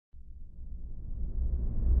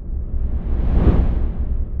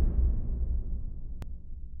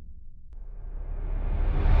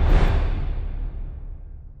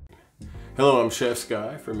Hello, I'm Chef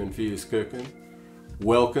Sky from Infused Cookin.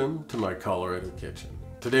 Welcome to my Colorado kitchen.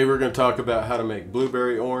 Today we're going to talk about how to make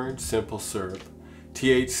blueberry orange simple syrup,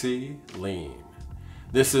 THC Lean.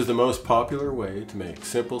 This is the most popular way to make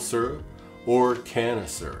simple syrup or Canna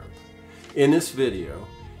syrup. In this video,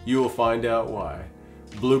 you will find out why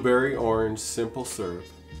blueberry orange simple syrup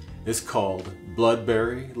is called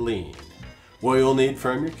Bloodberry Lean, what you'll need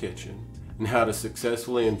from your kitchen, and how to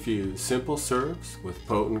successfully infuse simple syrups with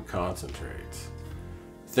potent concentrates.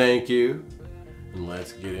 Thank you, and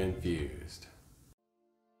let's get infused.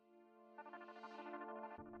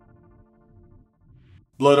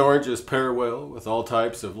 Blood oranges pair well with all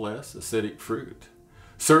types of less acidic fruit.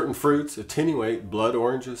 Certain fruits attenuate blood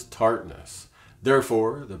orange's tartness.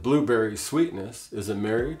 Therefore, the blueberry sweetness is a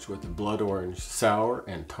marriage with the blood orange sour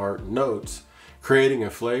and tart notes, creating a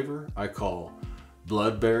flavor I call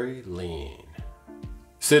Bloodberry Lean.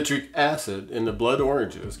 Citric acid in the blood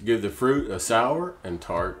oranges give the fruit a sour and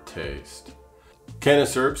tart taste. Canna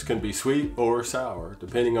syrups can be sweet or sour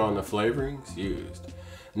depending on the flavorings used.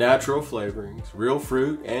 Natural flavorings, real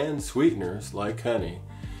fruit, and sweeteners like honey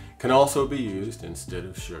can also be used instead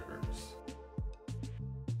of sugars.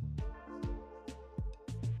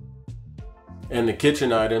 And the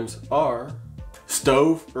kitchen items are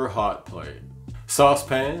stove or hot plate,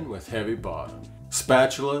 saucepan with heavy bottom,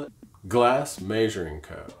 spatula, glass measuring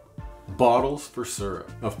cup, bottles for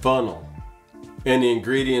syrup, a funnel, and the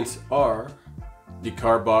ingredients are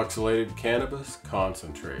decarboxylated cannabis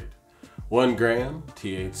concentrate, 1 gram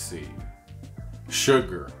THC,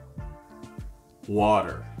 sugar,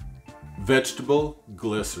 water, vegetable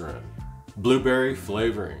glycerin, blueberry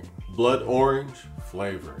flavoring, blood orange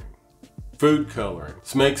flavoring, food coloring.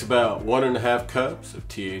 This makes about 1.5 cups of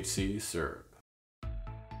THC syrup.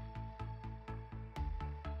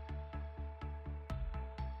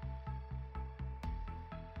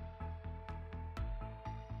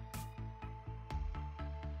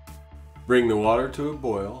 Bring the water to a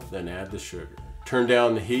boil, then add the sugar. Turn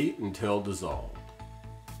down the heat until dissolved.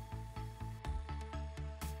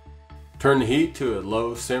 Turn the heat to a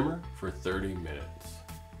low simmer for 30 minutes.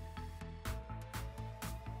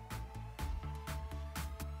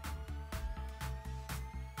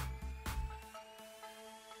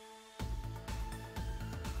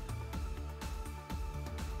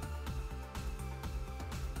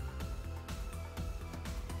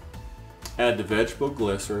 Add the vegetable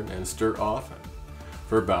glycerin and stir often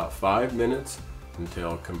for about 5 minutes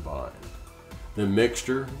until combined. The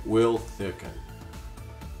mixture will thicken.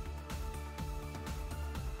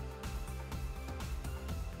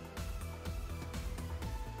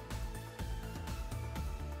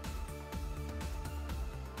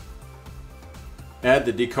 Add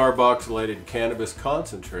the decarboxylated cannabis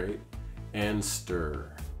concentrate and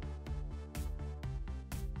stir.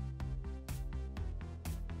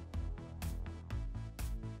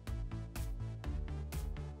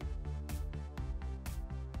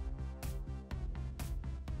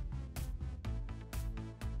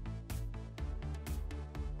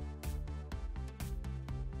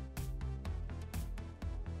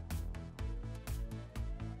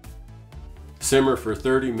 Simmer for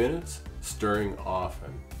 30 minutes, stirring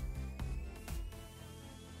often.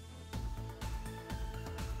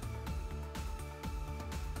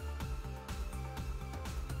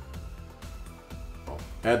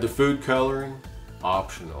 Add the food coloring,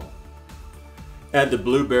 optional. Add the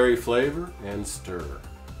blueberry flavor and stir.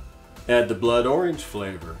 Add the blood orange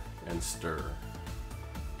flavor and stir.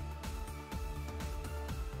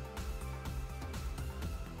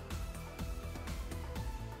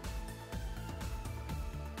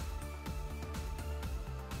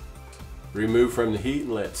 Remove from the heat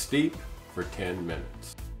and let steep for 10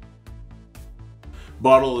 minutes.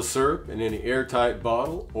 Bottle the syrup in any airtight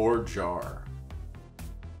bottle or jar.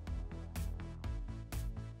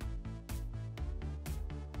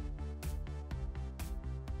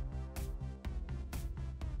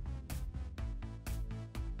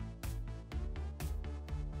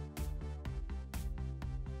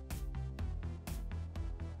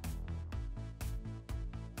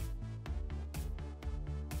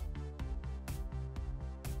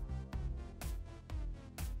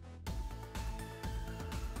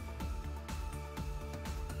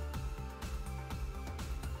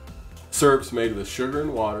 Syrups made with sugar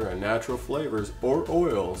and water and natural flavors or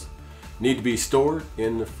oils need to be stored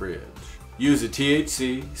in the fridge. Use a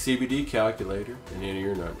THC CBD calculator and enter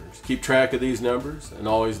your numbers. Keep track of these numbers and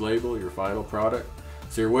always label your final product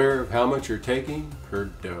so you're aware of how much you're taking per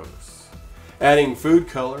dose. Adding food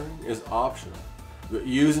coloring is optional, but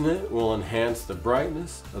using it will enhance the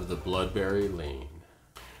brightness of the Bloodberry Lean.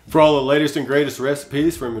 For all the latest and greatest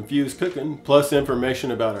recipes from Infused Cookin, plus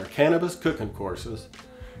information about our cannabis cooking courses,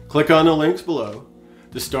 click on the links below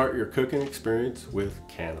to start your cooking experience with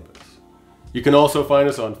cannabis. You can also find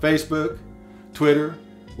us on Facebook, Twitter,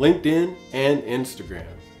 LinkedIn, and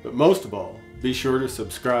Instagram. But most of all, be sure to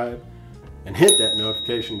subscribe and hit that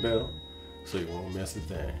notification bell so you won't miss a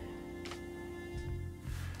thing.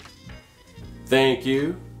 Thank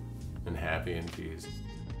you, and happy infusing.